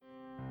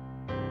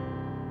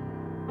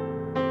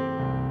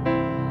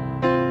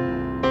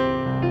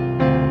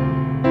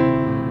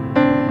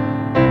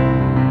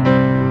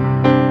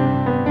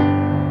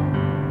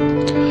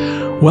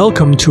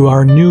Welcome to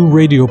our new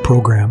radio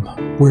program,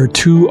 Where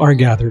Two Are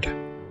Gathered,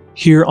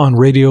 here on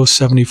Radio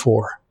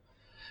 74.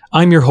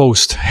 I'm your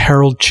host,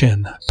 Harold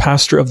Chin,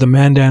 pastor of the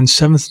Mandan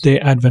Seventh-day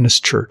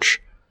Adventist Church.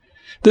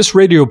 This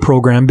radio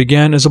program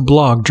began as a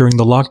blog during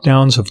the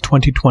lockdowns of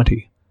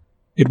 2020.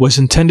 It was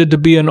intended to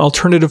be an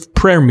alternative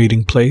prayer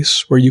meeting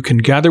place where you can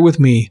gather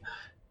with me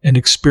and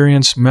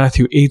experience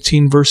Matthew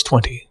 18, verse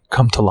 20,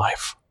 come to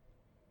life.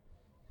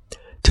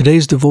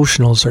 Today's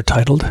devotionals are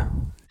titled,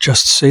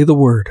 Just Say the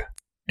Word,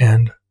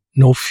 and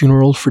No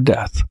Funeral for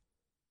Death.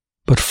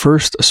 But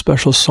first, a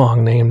special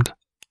song named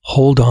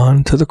Hold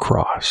On to the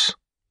Cross.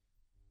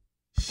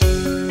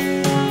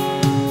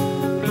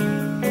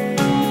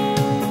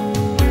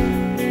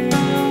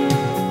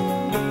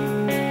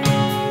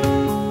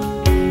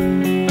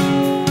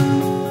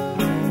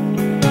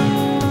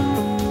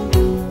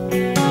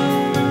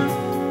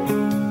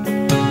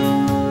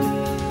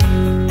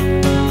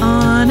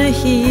 On a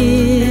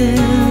hill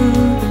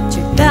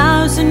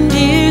 2,000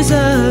 years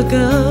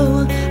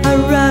ago, a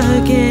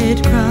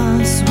rugged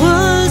cross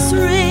was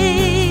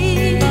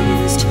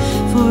raised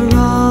for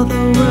all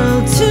the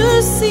world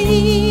to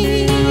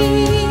see.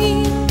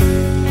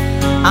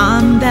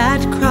 On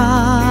that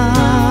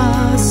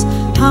cross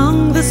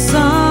hung the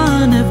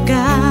Son of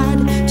God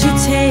to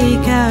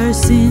take our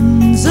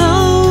sins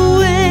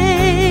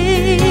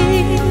away,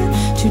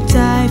 to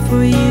die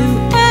for you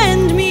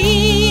and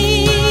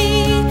me.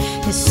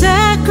 His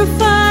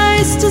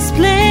sacrifice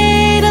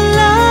displayed a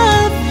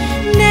love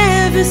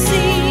never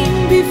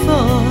seen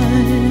before.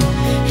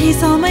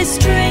 He's all my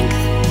strength,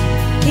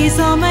 He's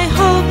all my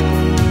hope,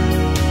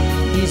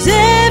 He's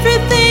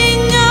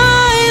everything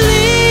I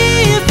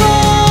live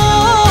for.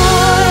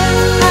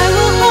 I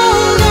will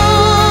hold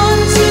on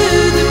to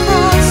the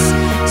cross,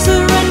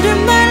 surrender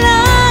my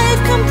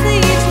life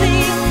completely.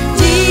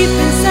 Deep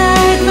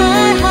inside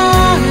my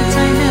heart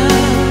I know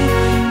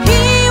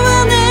He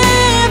will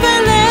never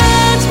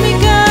let me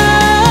go.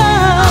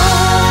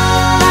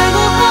 I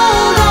will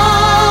hold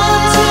on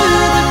to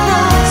the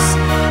cross,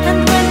 and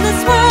when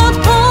this world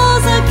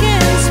pulls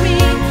against me,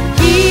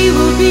 He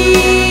will be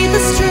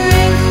the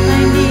strength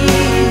I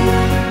need.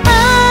 I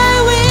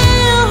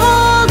will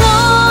hold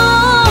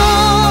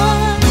on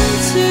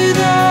to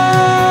the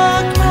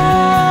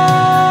cross.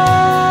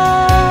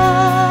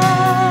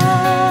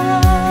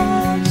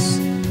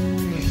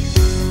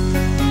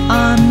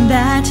 On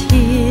that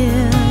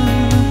hill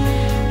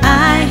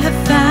I have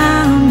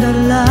found a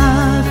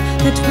love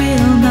that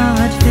will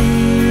not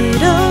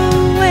fade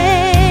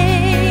away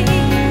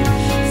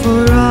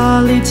for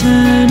all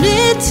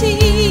eternity.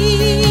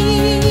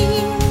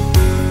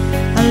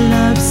 A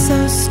love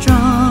so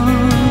strong,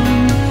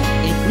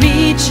 it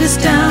reaches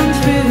down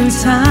through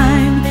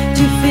time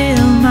to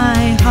fill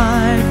my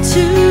heart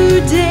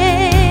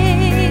today,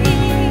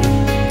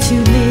 to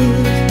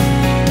live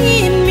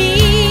in me.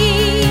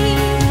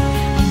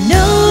 I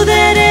know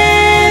that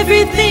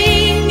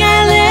everything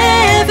I'll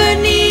ever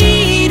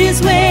need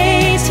is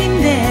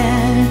waiting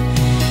there.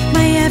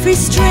 My every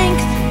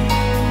strength,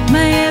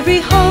 my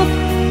every hope,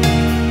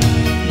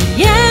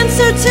 the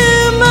answer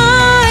to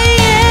my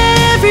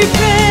every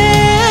prayer.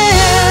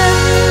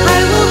 I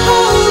will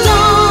hold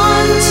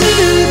on to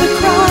the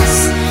cross,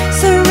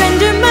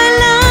 surrender my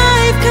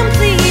life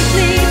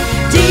completely.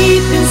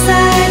 Deep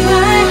inside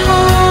my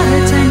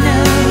heart I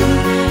know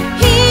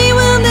He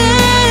will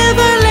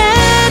never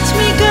let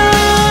me go.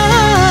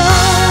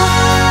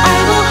 I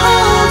will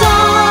hold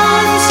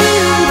on to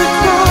the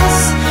cross,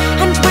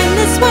 and when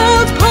this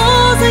world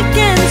pulls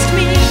against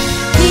me,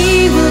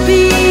 He will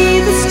be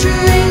the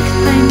strength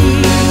I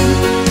need.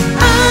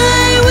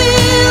 I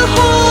will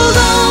hold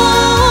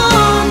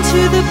on to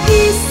the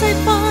peace I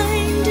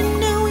find in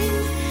knowing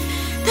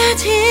that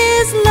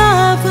His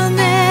love will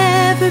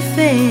never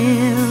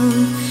fail,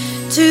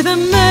 to the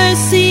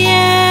mercy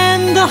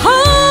and the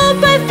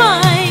hope I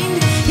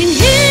find in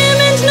Him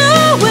and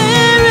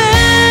nowhere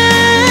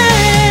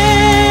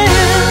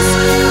else.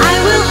 I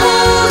will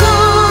hold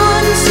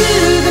on to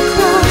the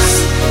cross,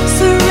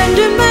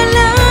 surrender my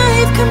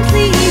life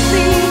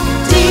completely.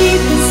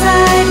 Deep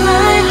inside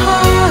my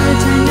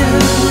heart I know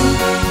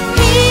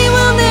He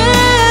will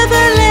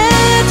never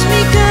let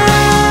me go.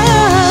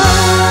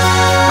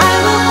 I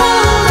will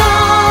hold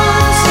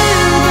on to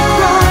the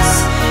cross,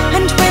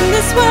 and when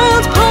this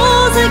world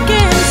pulls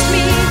against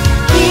me,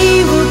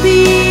 He will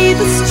be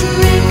the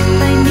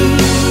strength I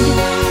need.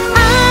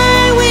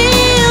 I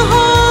will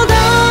hold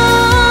on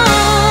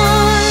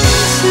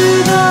to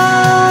the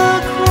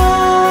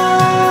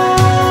cross.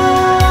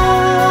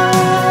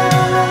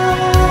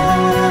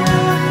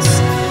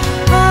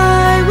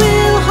 I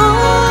will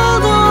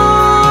hold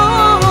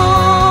on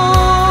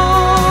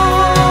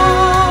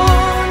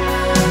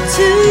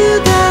to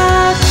the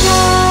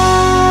cross.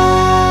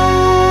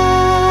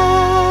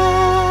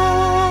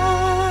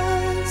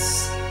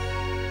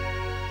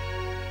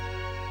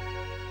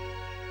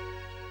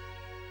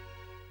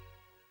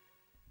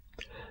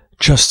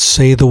 Just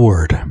say the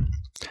word.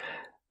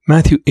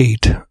 Matthew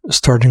 8,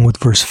 starting with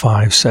verse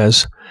 5,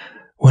 says,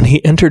 When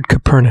He entered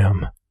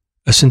Capernaum,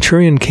 a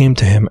centurion came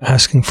to Him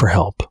asking for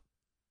help.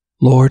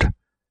 Lord,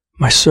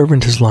 my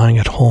servant is lying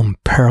at home,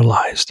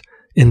 paralyzed,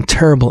 in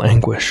terrible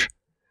anguish.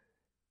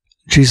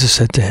 Jesus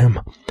said to him,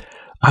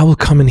 I will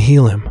come and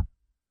heal him.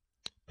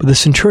 But the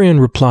centurion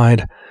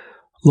replied,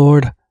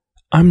 Lord,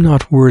 I'm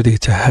not worthy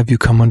to have you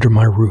come under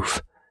my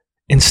roof.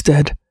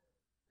 Instead,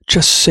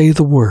 just say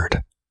the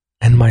word,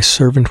 and my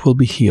servant will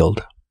be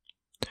healed.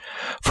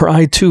 For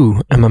I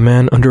too am a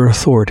man under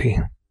authority,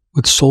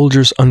 with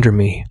soldiers under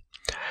me.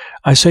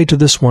 I say to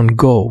this one,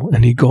 Go,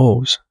 and he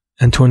goes,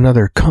 and to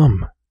another,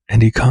 Come,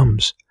 and he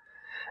comes,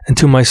 and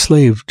to my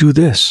slave, Do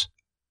this,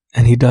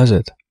 and he does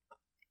it.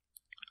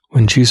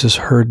 When Jesus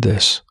heard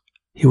this,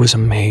 he was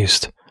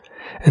amazed,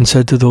 and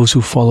said to those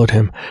who followed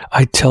him,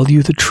 I tell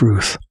you the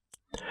truth,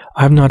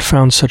 I have not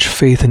found such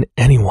faith in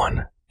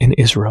anyone in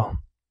Israel.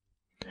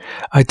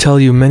 I tell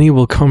you, many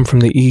will come from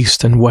the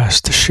east and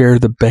west to share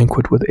the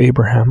banquet with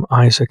Abraham,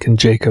 Isaac, and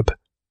Jacob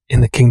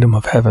in the kingdom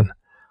of heaven.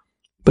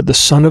 But the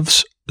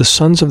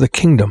sons of the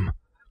kingdom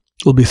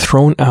will be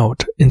thrown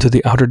out into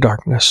the outer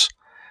darkness,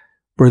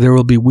 where there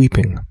will be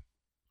weeping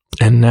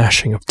and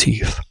gnashing of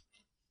teeth.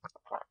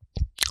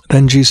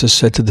 Then Jesus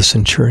said to the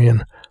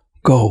centurion,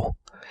 Go,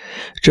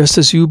 just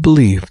as you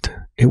believed,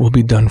 it will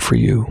be done for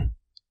you.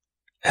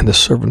 And the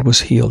servant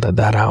was healed at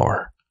that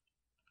hour.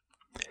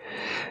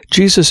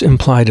 Jesus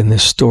implied in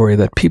this story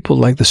that people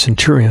like the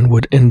centurion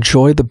would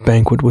enjoy the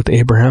banquet with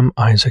Abraham,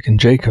 Isaac, and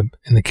Jacob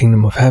in the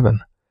kingdom of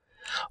heaven,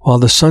 while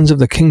the sons of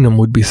the kingdom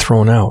would be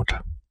thrown out.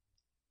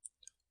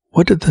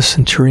 What did the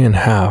centurion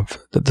have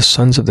that the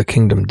sons of the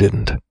kingdom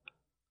didn't?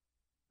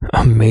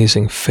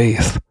 Amazing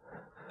faith.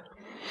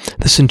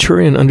 The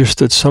centurion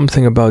understood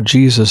something about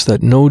Jesus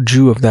that no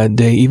Jew of that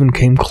day even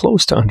came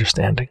close to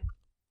understanding.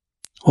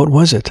 What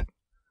was it?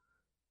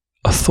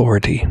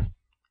 Authority.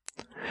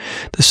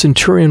 The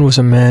centurion was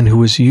a man who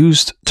was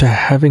used to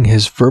having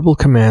his verbal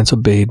commands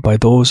obeyed by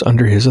those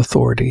under his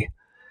authority,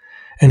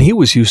 and he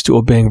was used to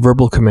obeying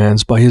verbal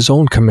commands by his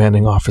own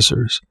commanding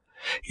officers.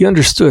 He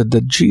understood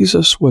that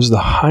Jesus was the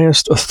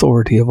highest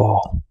authority of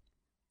all,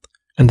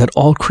 and that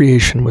all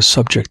creation was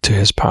subject to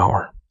his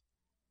power.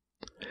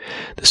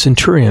 The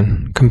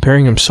centurion,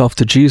 comparing himself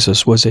to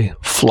Jesus, was a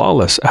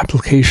flawless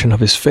application of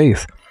his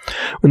faith.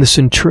 When the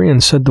centurion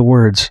said the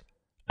words,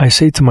 I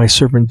say to my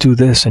servant, do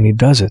this, and he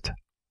does it,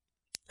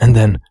 and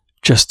then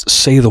just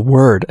say the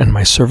word, and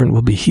my servant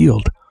will be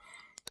healed,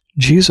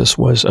 Jesus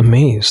was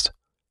amazed.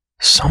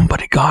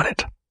 Somebody got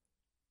it.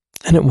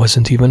 And it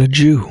wasn't even a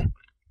Jew.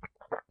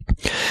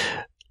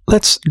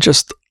 Let's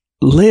just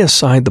lay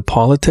aside the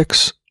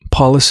politics,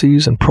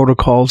 policies, and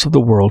protocols of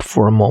the world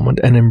for a moment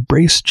and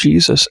embrace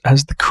Jesus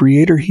as the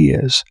creator he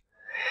is,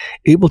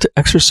 able to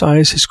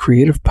exercise his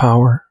creative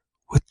power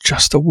with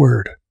just a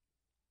word.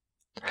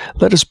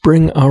 Let us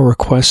bring our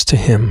requests to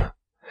him,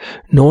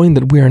 knowing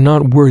that we are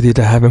not worthy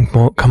to have him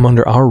come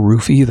under our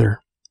roof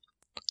either.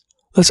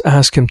 Let's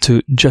ask him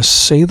to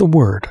just say the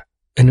word,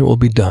 and it will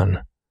be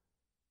done.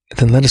 And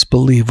then let us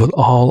believe with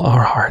all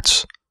our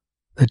hearts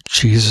that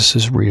Jesus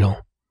is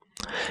real.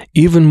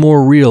 Even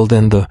more real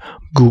than the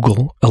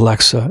Google,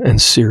 Alexa, and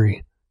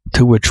Siri,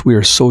 to which we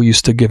are so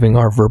used to giving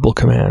our verbal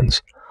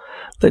commands.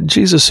 Let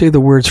Jesus say the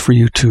words for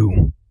you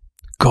too.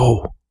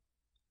 Go,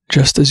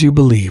 just as you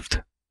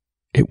believed.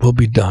 It will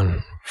be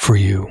done for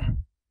you.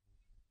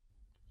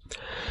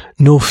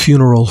 No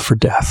funeral for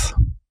death.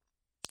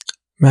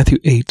 Matthew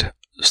 8,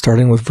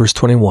 starting with verse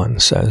 21,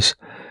 says,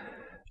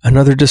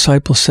 Another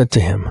disciple said to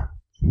him,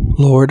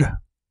 Lord,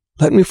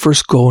 let me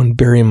first go and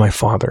bury my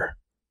father.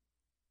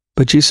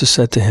 But Jesus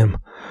said to him,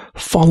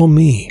 Follow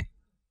me,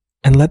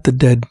 and let the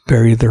dead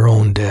bury their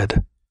own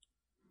dead.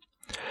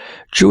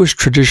 Jewish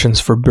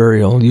traditions for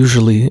burial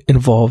usually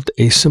involved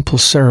a simple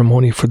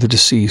ceremony for the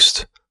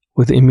deceased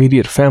with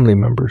immediate family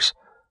members,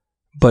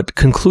 but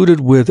concluded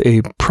with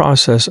a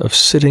process of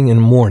sitting in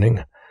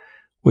mourning,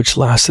 which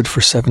lasted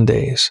for 7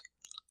 days.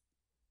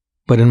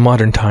 But in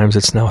modern times,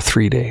 it's now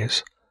 3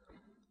 days.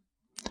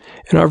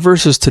 In our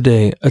verses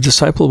today, a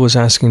disciple was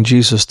asking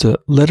Jesus to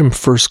let him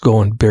first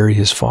go and bury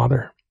his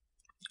father.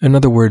 In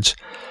other words,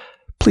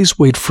 please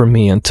wait for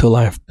me until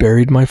I have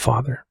buried my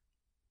father.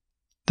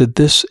 Did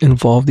this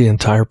involve the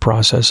entire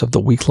process of the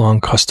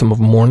week-long custom of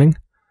mourning?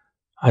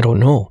 I don't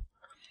know.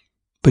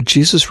 But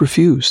Jesus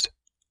refused.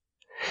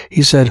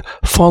 He said,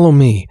 Follow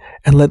me,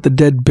 and let the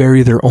dead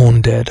bury their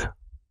own dead.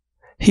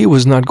 He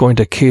was not going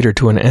to cater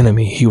to an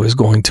enemy he was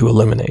going to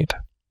eliminate.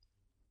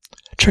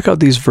 Check out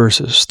these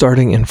verses,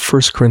 starting in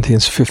 1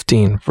 Corinthians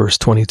 15, verse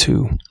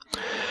 22.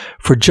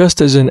 For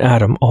just as in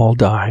Adam all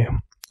die,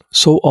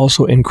 so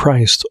also in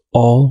Christ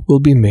all will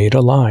be made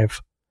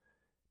alive,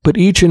 but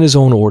each in his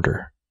own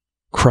order.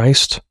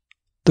 Christ,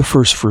 the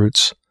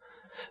firstfruits.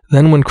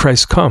 Then when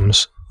Christ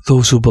comes,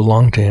 those who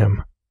belong to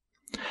him.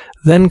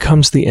 Then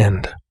comes the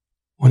end,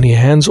 when he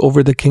hands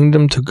over the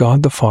kingdom to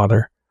God the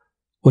Father,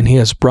 when he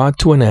has brought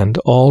to an end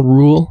all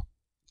rule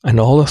and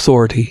all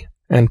authority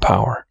and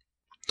power.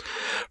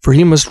 For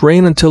he must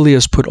reign until he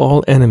has put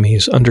all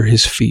enemies under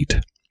his feet.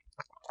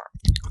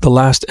 The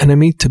last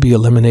enemy to be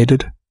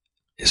eliminated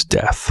is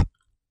death.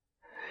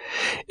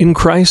 In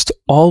Christ,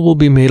 all will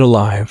be made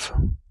alive.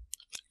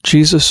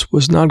 Jesus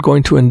was not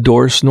going to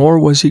endorse, nor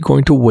was he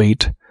going to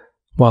wait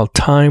while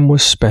time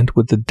was spent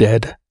with the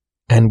dead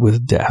and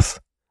with death.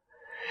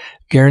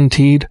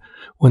 Guaranteed,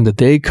 when the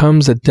day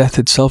comes that death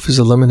itself is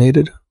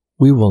eliminated,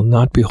 we will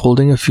not be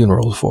holding a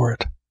funeral for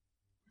it.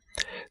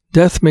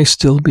 Death may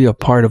still be a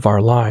part of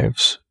our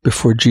lives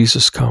before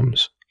Jesus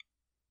comes,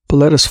 but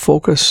let us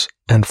focus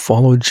and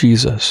follow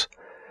Jesus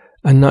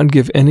and not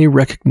give any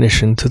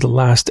recognition to the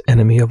last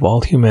enemy of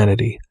all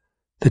humanity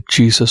that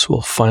Jesus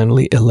will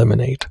finally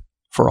eliminate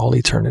for all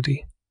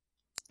eternity.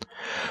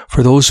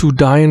 For those who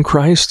die in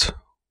Christ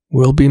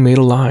will be made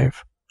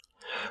alive.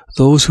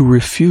 Those who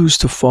refuse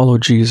to follow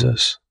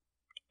Jesus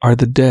are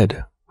the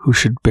dead who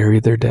should bury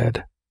their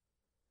dead.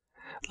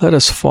 Let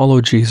us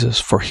follow Jesus,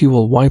 for he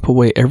will wipe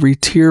away every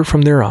tear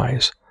from their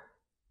eyes,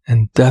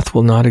 and death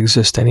will not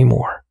exist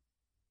anymore,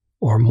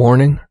 or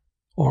mourning,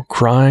 or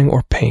crying,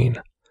 or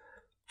pain,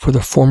 for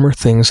the former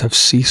things have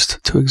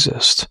ceased to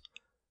exist.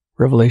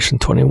 Revelation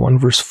 21,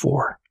 verse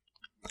 4.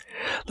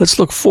 Let's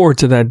look forward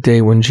to that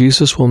day when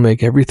Jesus will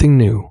make everything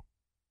new,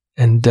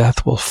 and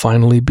death will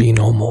finally be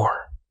no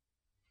more.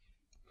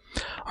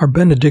 Our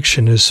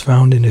benediction is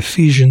found in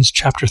Ephesians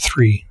chapter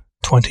 3,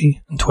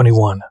 20 and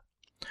 21.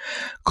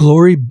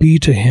 Glory be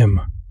to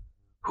him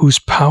whose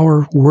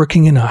power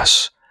working in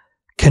us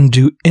can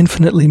do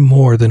infinitely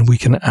more than we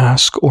can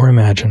ask or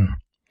imagine.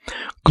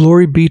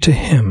 Glory be to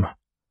him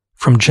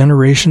from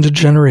generation to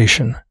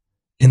generation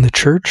in the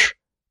church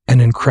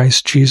and in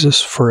Christ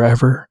Jesus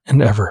forever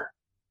and ever.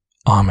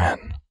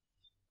 Amen.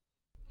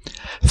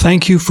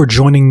 Thank you for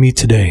joining me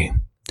today.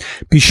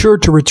 Be sure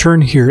to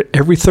return here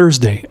every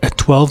Thursday at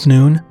 12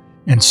 noon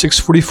and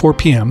 6:44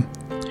 p.m.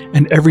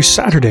 and every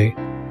Saturday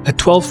at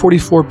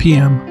 12:44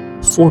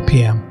 p.m., 4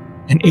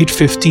 p.m., and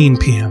 8:15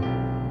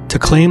 p.m. to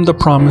claim the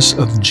promise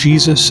of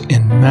Jesus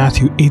in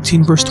Matthew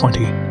 18 verse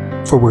 20,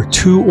 for where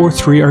 2 or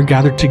 3 are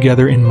gathered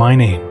together in my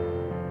name,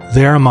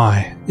 there am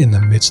I in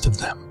the midst of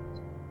them.